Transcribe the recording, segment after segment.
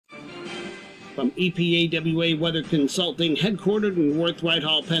From EPAWA Weather Consulting, headquartered in Worth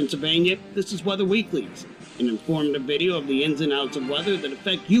Whitehall, Pennsylvania, this is Weather Weeklies, an informative video of the ins and outs of weather that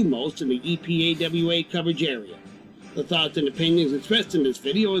affect you most in the EPAWA coverage area. The thoughts and opinions expressed in this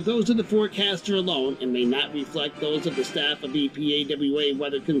video are those of the forecaster alone and may not reflect those of the staff of EPAWA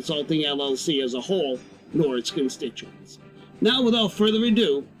Weather Consulting LLC as a whole, nor its constituents. Now, without further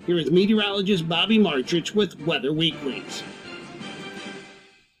ado, here is meteorologist Bobby Martrich with Weather Weeklies.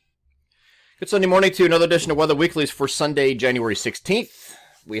 Good Sunday morning to another edition of Weather Weeklies for Sunday, January 16th.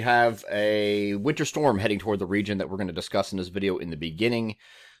 We have a winter storm heading toward the region that we're going to discuss in this video in the beginning.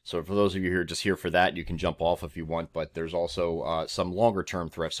 So for those of you who are just here for that, you can jump off if you want, but there's also some longer-term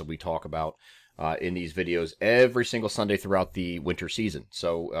threats that we talk about in these videos every single Sunday throughout the winter season.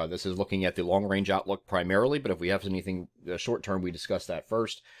 So this is looking at the long-range outlook primarily, but if we have anything short-term, we discuss that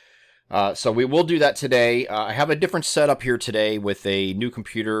first. So we will do that today. I have a different setup here today with a new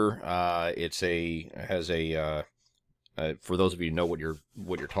computer. For those of you who know what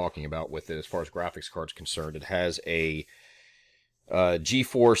you're talking about with it as far as graphics cards concerned, it has a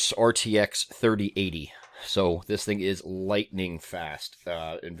GeForce RTX 3080. So this thing is lightning fast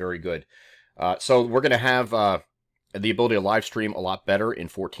and very good. So we're going to have the ability to live stream a lot better in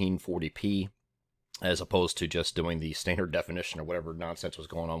 1440p. As opposed to just doing the standard definition or whatever nonsense was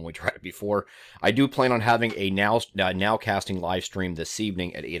going on when we tried it before. I do plan on having a now casting live stream this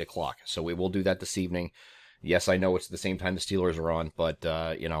evening at 8 o'clock. So we will do that this evening. Yes, I know it's the same time the Steelers are on, but,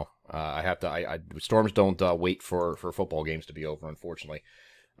 I have to, storms don't wait for football games to be over, unfortunately.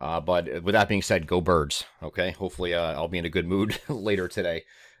 But with that being said, go Birds, okay? Hopefully I'll be in a good mood later today,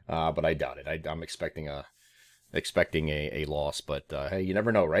 but I doubt it. I'm expecting a loss, but hey, you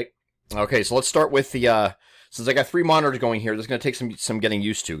never know, right? Okay, so let's start with the, since I got three monitors going here, this is going to take some getting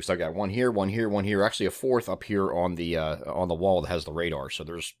used to. So I got one here, actually a fourth up here on the wall that has the radar, so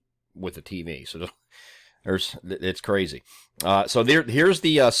there's, with the TV, so it's crazy. So here's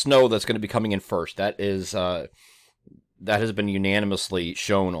the snow that's going to be coming in first. That has been unanimously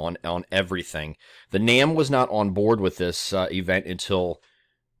shown on everything. The NAM was not on board with this event until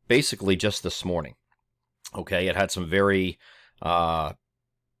basically just this morning. Okay, it had some very,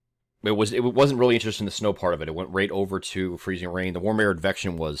 It wasn't really interested in the snow part of it. It went right over to freezing rain. The warm air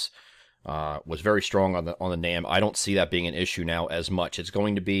advection was very strong on the NAM. I don't see that being an issue now as much. It's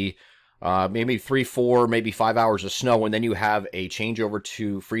going to be maybe 3, 4, maybe 5 hours of snow, and then you have a changeover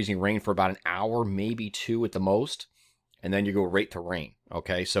to freezing rain for about an hour, maybe 2 at the most, and then you go right to rain.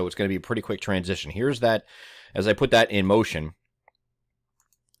 Okay, so it's going to be a pretty quick transition. Here's that, as I put that in motion.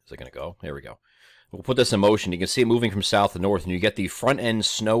 Is it going to go? There we go. We'll put this in motion. You can see it moving from south to north, and you get the front-end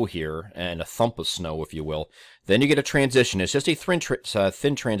snow here, and a thump of snow, if you will. Then you get a transition. It's just a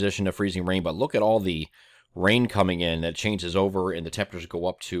thin transition to freezing rain, but look at all the rain coming in that changes over, and the temperatures go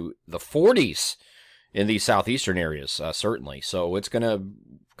up to the 40s in these southeastern areas, certainly. So it's going to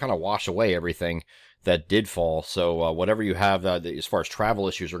kind of wash away everything that did fall. So whatever you have as far as travel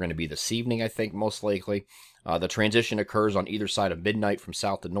issues are going to be this evening, I think, most likely. The transition occurs on either side of midnight from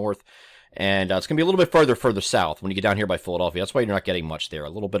south to north. And it's going to be a little bit further south when you get down here by Philadelphia. That's why you're not getting much there. A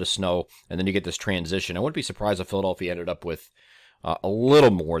little bit of snow, and then you get this transition. I wouldn't be surprised if Philadelphia ended up with a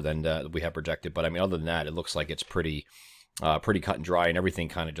little more than we have projected. But, I mean, other than that, it looks like it's pretty cut and dry, and everything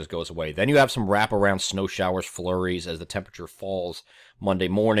kind of just goes away. Then you have some wraparound snow showers, flurries, as the temperature falls Monday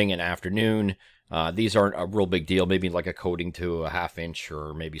morning and afternoon. These aren't a real big deal. Maybe like a coating to a ½ inch,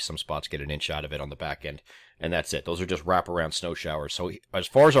 or maybe some spots get an inch out of it on the back end. And that's it. Those are just wraparound snow showers. So as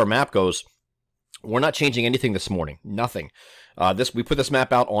far as our map goes, we're not changing anything this morning. Nothing. We put this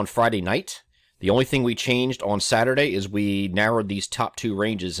map out on Friday night. The only thing we changed on Saturday is we narrowed these top 2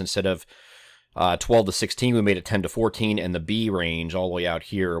 ranges. Instead of 12 to 16, we made it 10 to 14. And the B range all the way out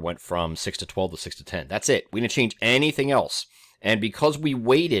here went from 6 to 12 to 6 to 10. That's it. We didn't change anything else. And because we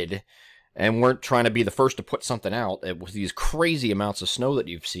waited and weren't trying to be the first to put something out, with these crazy amounts of snow that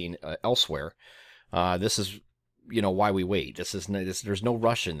you've seen elsewhere, this is, why we wait. There's no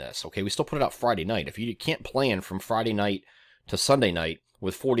rush in this. Okay, we still put it out Friday night. If you can't plan from Friday night to Sunday night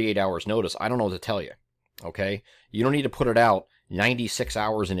with 48 hours notice, I don't know what to tell you. Okay, you don't need to put it out 96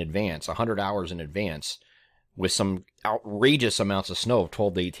 hours in advance, 100 hours in advance, with some outrageous amounts of snow of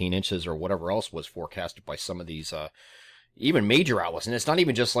 12 to 18 inches or whatever else was forecasted by some of these even major outlets. And it's not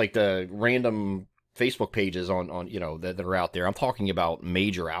even just like the random Facebook pages on that are out there. I'm talking about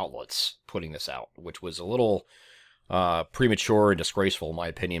major outlets putting this out, which was a little premature and disgraceful in my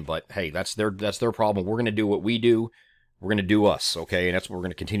opinion. But hey, that's their problem. We're going to do what we do. We're going to do us, okay? And that's what we're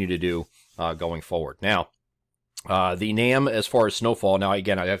going to continue to do going forward. Now, the NAM as far as snowfall. Now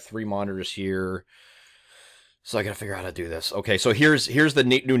again, I have 3 monitors here. So I got to figure out how to do this. Okay, so here's the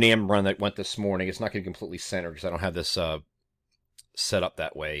new NAM run that went this morning. It's not going to completely center because I don't have this set up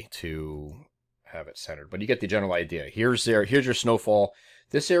that way to have it centered. But you get the general idea. Here's your snowfall.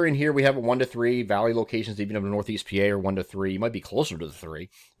 This area in here, we have a 1 to 3. Valley locations, even in Northeast PA, are 1 to 3. You might be closer to the 3,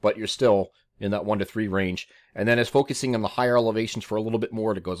 but you're still in that 1 to 3 range. And then it's focusing on the higher elevations for a little bit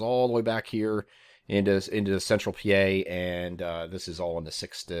more. It goes all the way back here into central PA, and this is all in the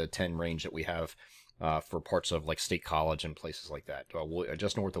 6 to 10 range that we have for parts of like State College and places like that,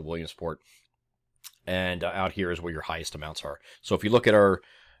 just north of Williamsport. And out here is where your highest amounts are. So if you look at our,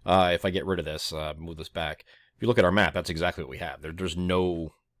 if I get rid of this, move this back, if you look at our map, that's exactly what we have. There's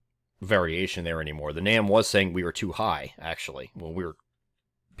no variation there anymore. The NAM was saying we were too high, actually. Well,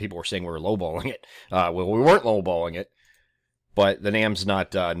 people were saying we were lowballing it. Well, we weren't lowballing it, but the NAM's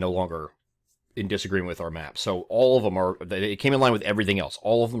not no longer in disagreement with our map. So all of them it came in line with everything else.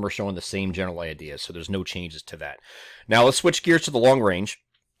 All of them are showing the same general idea, so there's no changes to that. Now let's switch gears to the long range.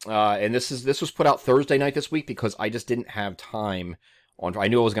 And this was put out Thursday night this week because I just didn't have time I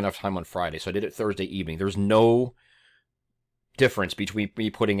knew I was going to have time on Friday, so I did it Thursday evening. There's no difference between me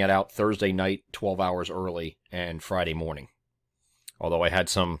putting it out Thursday night 12 hours early and Friday morning. Although I had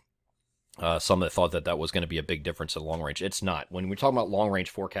some that thought that was going to be a big difference in long range. It's not. When we're talking about long range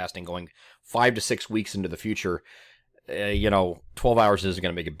forecasting going 5 to 6 weeks into the future, 12 hours isn't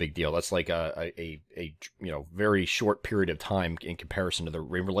going to make a big deal. That's like a very short period of time in comparison to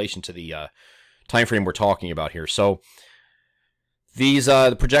in relation to the time frame we're talking about here. So these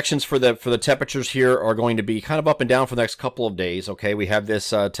the projections for the temperatures here are going to be kind of up and down for the next couple of days. Okay, we have this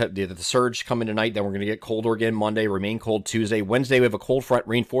the surge coming tonight. Then we're going to get colder again Monday. Remain cold Tuesday. Wednesday we have a cold front,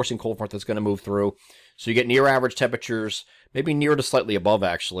 reinforcing cold front that's going to move through. So you get near average temperatures, maybe near to slightly above.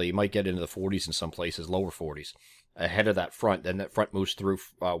 Actually, you might get into the 40s in some places, lower 40s ahead of that front. Then that front moves through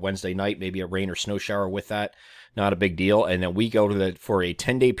Wednesday night. Maybe a rain or snow shower with that. Not a big deal. And then we go to for a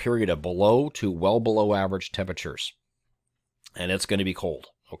 10-day period of below to well below average temperatures. And it's going to be cold,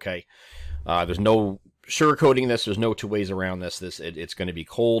 okay? There's no sugarcoating this. There's no two ways around this. It's going to be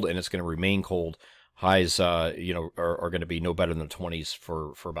cold, and it's going to remain cold. Highs, are going to be no better than the 20s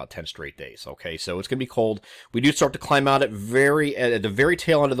for about 10 straight days, okay? So it's going to be cold. We do start to climb out at the very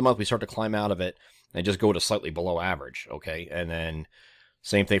tail end of the month. We start to climb out of it and just go to slightly below average, okay? And then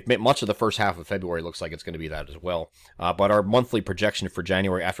same thing. Much of the first half of February looks like it's going to be that as well. But our monthly projection for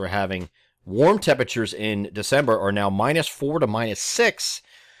January, after having warm temperatures in December, are now -4 to -6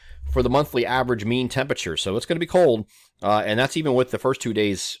 for the monthly average mean temperature. So it's going to be cold. And that's even with the first 2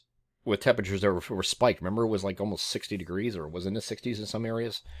 days with temperatures that were spiked. Remember, it was like almost 60 degrees, or was in the 60s in some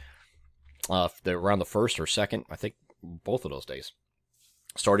areas. Around the 1st or 2nd, I think both of those days.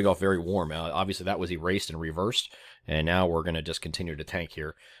 Starting off very warm. Obviously, that was erased and reversed. And now we're going to just continue to tank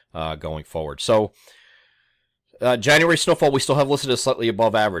here going forward. So January snowfall, we still have listed as slightly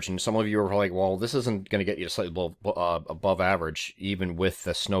above average. And some of you are like, well, this isn't going to get you to slightly above average, even with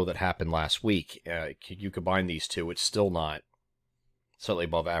the snow that happened last week. You combine these two, it's still not slightly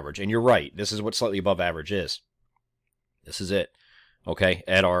above average. And you're right. This is what slightly above average is. This is it. Okay,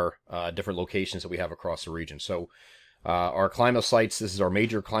 at our different locations that we have across the region. So our climo sites, this is our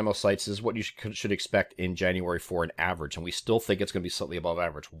major climo sites. This is what you should expect in January for an average. And we still think it's going to be slightly above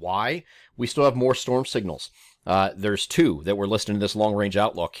average. Why? We still have more storm signals. There's 2 that were listed in this long-range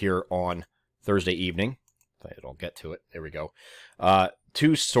outlook here on Thursday evening. I'll get to it. There we go.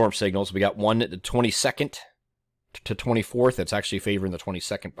 2 storm signals. We got one at the 22nd to 24th. It's actually favoring the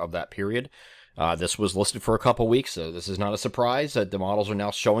 22nd of that period. This was listed for a couple weeks, so this is not a surprise that the models are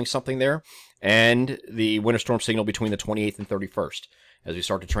now showing something there. And the winter storm signal between the 28th and 31st, as we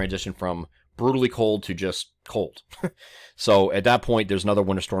start to transition from brutally cold to just cold. So at that point, there's another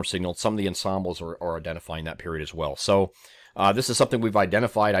winter storm signal. Some of the ensembles are identifying that period as well. So this is something we've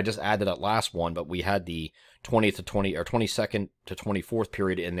identified. I just added that last one, but we had the 20th to 22nd to 24th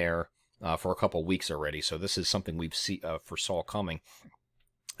period in there for a couple weeks already. So this is something we've foresaw coming.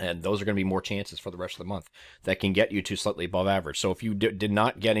 And those are going to be more chances for the rest of the month that can get you to slightly above average. So if you did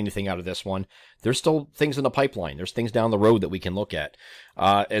not get anything out of this one, there's still things in the pipeline. There's things down the road that we can look at.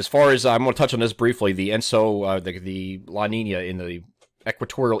 As far as, I'm going to touch on this briefly, the ENSO, the La Nina in the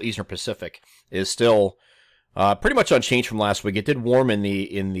equatorial Eastern Pacific is still pretty much unchanged from last week. It did warm in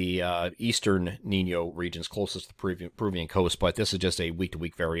the eastern Nino regions closest to the Peruvian coast, but this is just a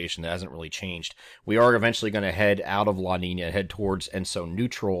week-to-week variation that hasn't really changed. We are eventually going to head out of La Nina, head towards ENSO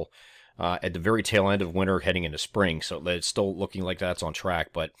neutral at the very tail end of winter, heading into spring. So it's still looking like that's on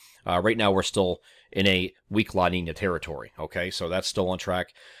track, but right now we're still in a weak La Nina territory. Okay, so that's still on track.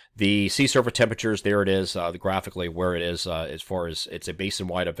 The sea surface temperatures, there it is, graphically where it is as far as it's a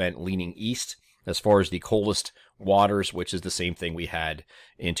basin-wide event leaning east. as far as the coldest waters, which is the same thing we had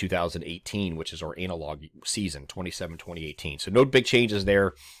in 2018, which is our analog season, 2018. So no big changes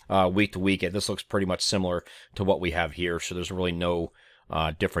there week to week, and this looks pretty much similar to what we have here, so there's really no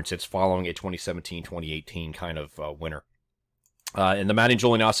difference. It's following a 2017-2018 kind of winter. And the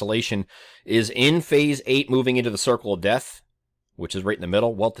Madden-Julian Oscillation is in phase 8, moving into the circle of death, which is right in the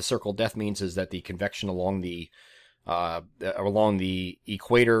middle. What the circle of death means is that the convection along the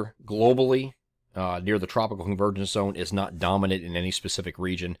equator globally, near the tropical convergence zone, is not dominant in any specific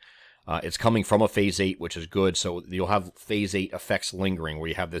region. It's coming from a phase 8, which is good. So you'll have phase 8 effects lingering, where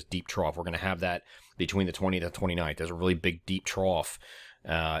you have this deep trough. We're going to have that between the 20th and 29th. There's a really big deep trough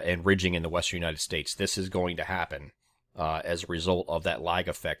and ridging in the western United States. This is going to happen as a result of that lag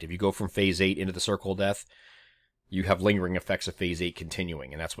effect. If you go from phase 8 into the circle of death, you have lingering effects of phase 8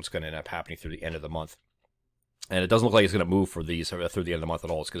 continuing, and that's what's going to end up happening through the end of the month. And it doesn't look like it's going to move for these through the end of the month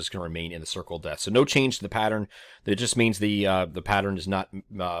at all. It's going to remain in the circle of death. So no change to the pattern. It just means the pattern is not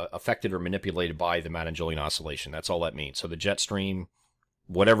affected or manipulated by the Madden-Julian Oscillation. That's all that means. So the jet stream,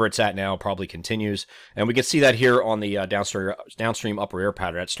 whatever it's at now, probably continues. And we can see that here on the downstream upper air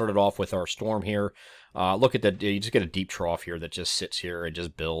pattern. It started off with our storm here. Look at that. You just get a deep trough here that just sits here and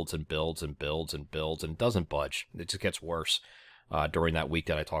just builds and builds and builds and builds and doesn't budge. It just gets worse during that week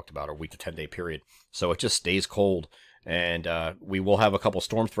that I talked about, or week to 10-day period. So it just stays cold, and we will have a couple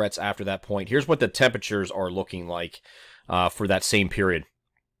storm threats after that point. Here's what the temperatures are looking like for that same period.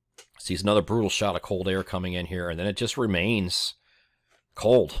 See, another brutal shot of cold air coming in here, and then it just remains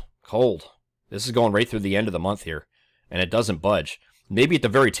cold. This is going right through the end of the month here, and it doesn't budge. Maybe at the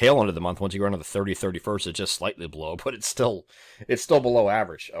very tail end of the month, once you go into the 30th, 31st, it's just slightly below, but it's still below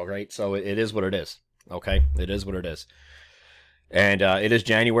average. All right, so it is what it is. Okay, it is what it is. And it is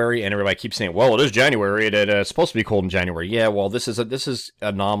January, and everybody keeps saying, "Well, it is January, and it's supposed to be cold in January." Yeah, well, this is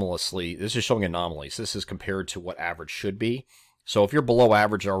anomalously. This is showing anomalies. This is compared to what average should be. So if you're below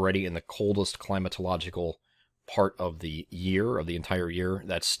average already in the coldest climatological part of the year, of the entire year,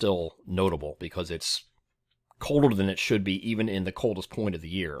 that's still notable because it's colder than it should be, even in the coldest point of the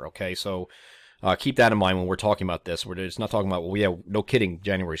year. Okay, so keep that in mind when we're talking about this. It's not talking about, well, yeah, no kidding,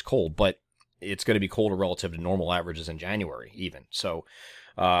 January's cold, but it's going to be colder relative to normal averages in January, even. So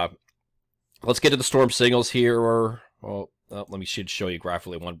let's get to the storm signals here. Let me show you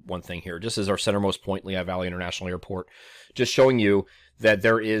graphically one thing here. Just as our centermost point, Lehigh Valley International Airport, just showing you that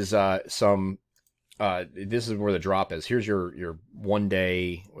there is some. This is where the drop is. Here's your 1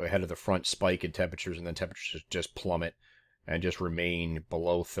 day ahead of the front spike in temperatures, and then temperatures just plummet and just remain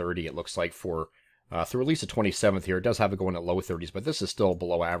below 30. It looks like for through at least the 27th here. It does have it going at low 30s, but this is still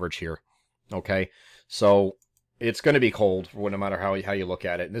below average here. Okay, so it's going to be cold no matter how you look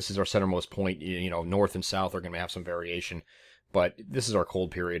at it. And this is our centermost point. You know, north and south are going to have some variation, but this is our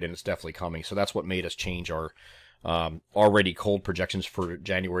cold period, and it's definitely coming. So that's what made us change our already cold projections for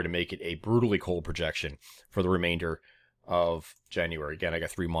January to make it a brutally cold projection for the remainder of January. Again, I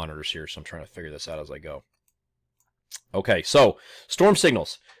got 3 monitors here, so I'm trying to figure this out as I go. Okay, so storm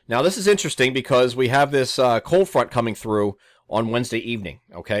signals. Now this is interesting because we have this cold front coming through on Wednesday evening,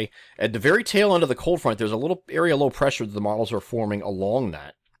 okay? At the very tail end of the cold front, there's a little area of low pressure that the models are forming along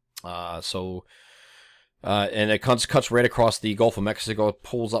that. And it cuts right across the Gulf of Mexico,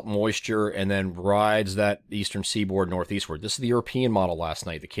 pulls up moisture, and then rides that eastern seaboard northeastward. This is the European model last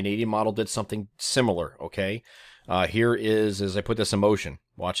night. The Canadian model did something similar, okay? Here is, as I put this in motion,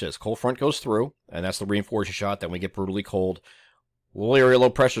 watch this. Cold front goes through, and that's the reinforcing shot. Then we get brutally cold. Little area of low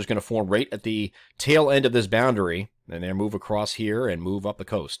pressure is going to form right at the tail end of this boundary, and then move across here and move up the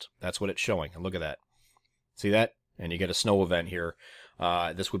coast. That's what it's showing. And look at that. See that? And you get a snow event here.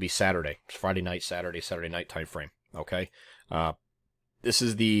 This would be Saturday, Friday night, Saturday night time frame. Okay. This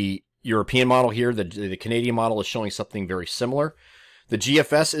is the European model here. The Canadian model is showing something very similar. The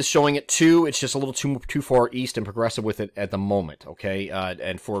GFS is showing it too. It's just a little too far east and progressive with it at the moment. Okay.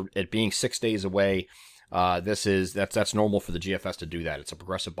 And for it being 6 days away, that's normal for the GFS to do that. It's a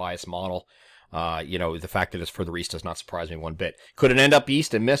progressive bias model. The fact that it's further east does not surprise me one bit. Could it end up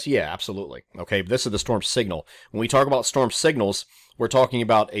east and miss? Yeah, absolutely. Okay, but this is the storm signal. When we talk about storm signals, we're talking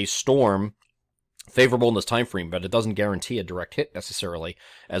about a storm favorable in this time frame, but it doesn't guarantee a direct hit necessarily.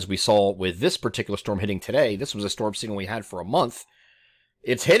 As we saw with this particular storm hitting today, this was a storm signal we had for a month.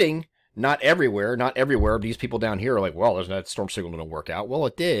 It's hitting, not everywhere. These people down here are like, well, that storm signal didn't work out. Well,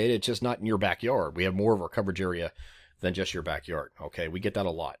 it did. It's just not in your backyard. We have more of our coverage area than just your backyard. Okay, we get that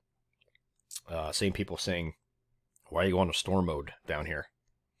a lot. Same people saying, why are you going to storm mode down here?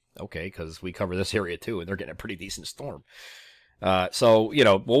 Okay, because we cover this area too, and they're getting a pretty decent storm. So, you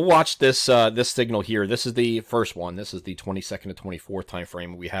know, we'll watch this this signal here. This is the first one. This is the 22nd to 24th time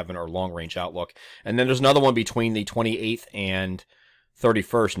frame we have in our long-range outlook. And then there's another one between the 28th and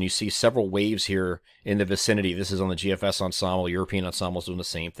 31st, and you see several waves here in the vicinity. This is on the GFS ensemble. European ensemble is doing the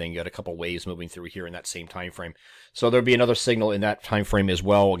same thing. You got a couple waves moving through here in that same time frame. So there'll be another signal in that time frame as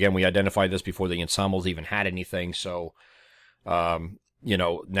well. Again, we identified this before the ensembles even had anything. So, you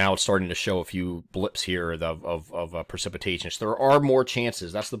know, now it's starting to show a few blips here of precipitation. So there are more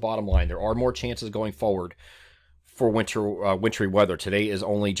chances. That's the bottom line. There are more chances going forward for wintry weather. Today is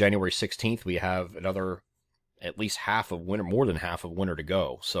only January 16th. We have another at least half of winter, more than half of winter to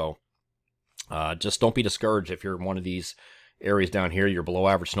go. So just don't be discouraged if you're in one of these areas down here. You're below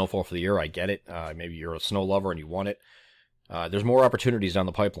average snowfall for the year. I get it. Maybe you're a snow lover and you want it. There's more opportunities down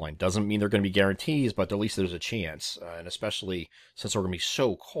the pipeline. Doesn't mean they're going to be guarantees, but at least there's a chance. And especially since we're going to be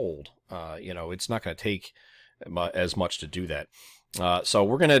so cold, you know, it's not going to take as much to do that. So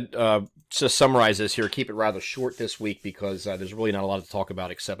we're going to just summarize this here, keep it rather short this week because there's really not a lot to talk about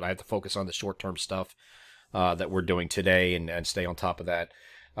except I have to focus on the short-term stuff that we're doing today and stay on top of that.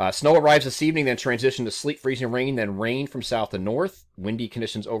 Snow arrives this evening, then transition to sleet, freezing rain, then rain from south to north. Windy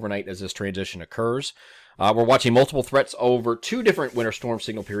conditions overnight as this transition occurs. We're watching multiple threats over 2 different winter storm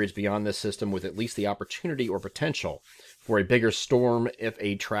signal periods beyond this system with at least the opportunity or potential for a bigger storm if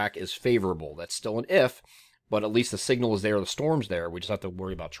a track is favorable. That's still an if, but at least the signal is there, the storm's there. We just have to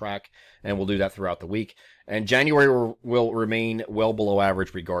worry about track, and we'll do that throughout the week. And January will remain well below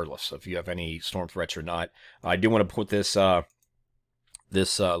average regardless if you have any storm threats or not. I do want to put this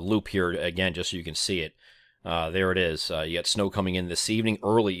loop here again just so you can see it. There it is. You got snow coming in this evening,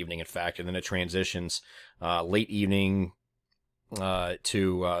 early evening in fact, and then it transitions late evening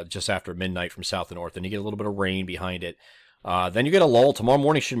to just after midnight from south to north. Then you get a little bit of rain behind it. Then you get a lull. Tomorrow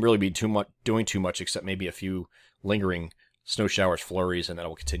morning shouldn't really be doing too much except maybe a few lingering snow showers, flurries, and then it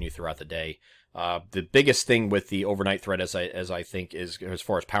will continue throughout the day. The biggest thing with the overnight threat, as I think, is as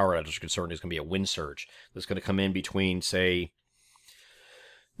far as power outage is concerned, is going to be a wind surge that's going to come in between, say,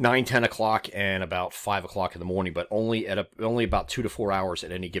 9, 10 o'clock and about 5 o'clock in the morning, but only about 2 to 4 hours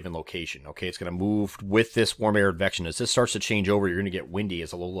at any given location. Okay, it's going to move with this warm air advection. As this starts to change over, you're going to get windy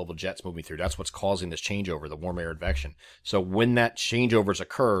as the low-level jet's moving through. That's what's causing this changeover, the warm air advection. So when that changeovers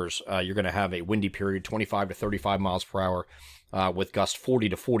occurs, you're going to have a windy period, 25 to 35 miles per hour, with gusts 40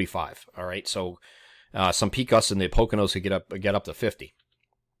 to 45. All right, so some peak gusts in the Poconos could get up to 50.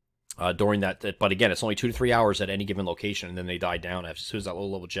 During that, but again, it's only 2 to 3 hours at any given location, and then they die down as soon as that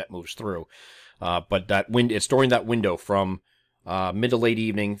low-level jet moves through. But that it's during that window from mid to late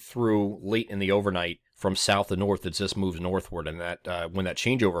evening through late in the overnight from south to north that this moves northward, and that when that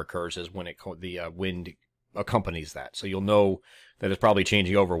changeover occurs is when the wind accompanies that. So you'll know that it's probably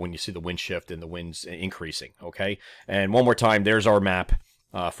changing over when you see the wind shift and the winds increasing. Okay, and one more time, there's our map.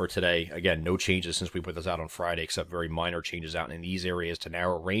 For today. Again, no changes since we put this out on Friday, except very minor changes out in these areas to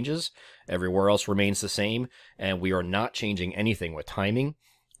narrow ranges. Everywhere else remains the same, and we are not changing anything with timing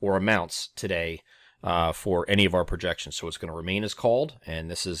or amounts today for any of our projections. So it's going to remain as called, and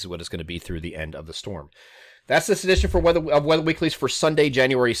this is what it's going to be through the end of the storm. That's this edition for Weather Weeklies for Sunday,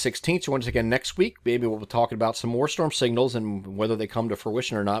 January 16th. So once again, next week, maybe we'll be talking about some more storm signals, and whether they come to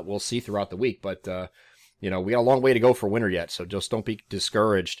fruition or not, we'll see throughout the week. But you know, we got a long way to go for winter yet, so just don't be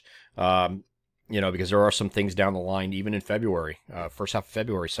discouraged, you know, because there are some things down the line, even in February. First half of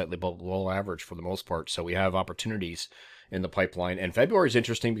February, slightly below average for the most part, so we have opportunities in the pipeline. And February is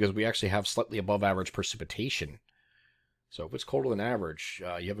interesting because we actually have slightly above average precipitation. So if it's colder than average,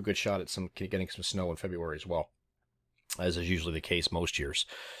 you have a good shot at getting some snow in February as well, as is usually the case most years.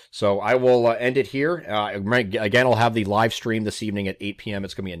 So I will end it here. Again, I'll have the live stream this evening at 8 p.m.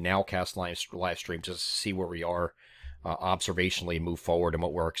 It's going to be a Nowcast live stream just to see where we are observationally, move forward, and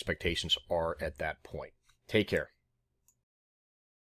what our expectations are at that point. Take care.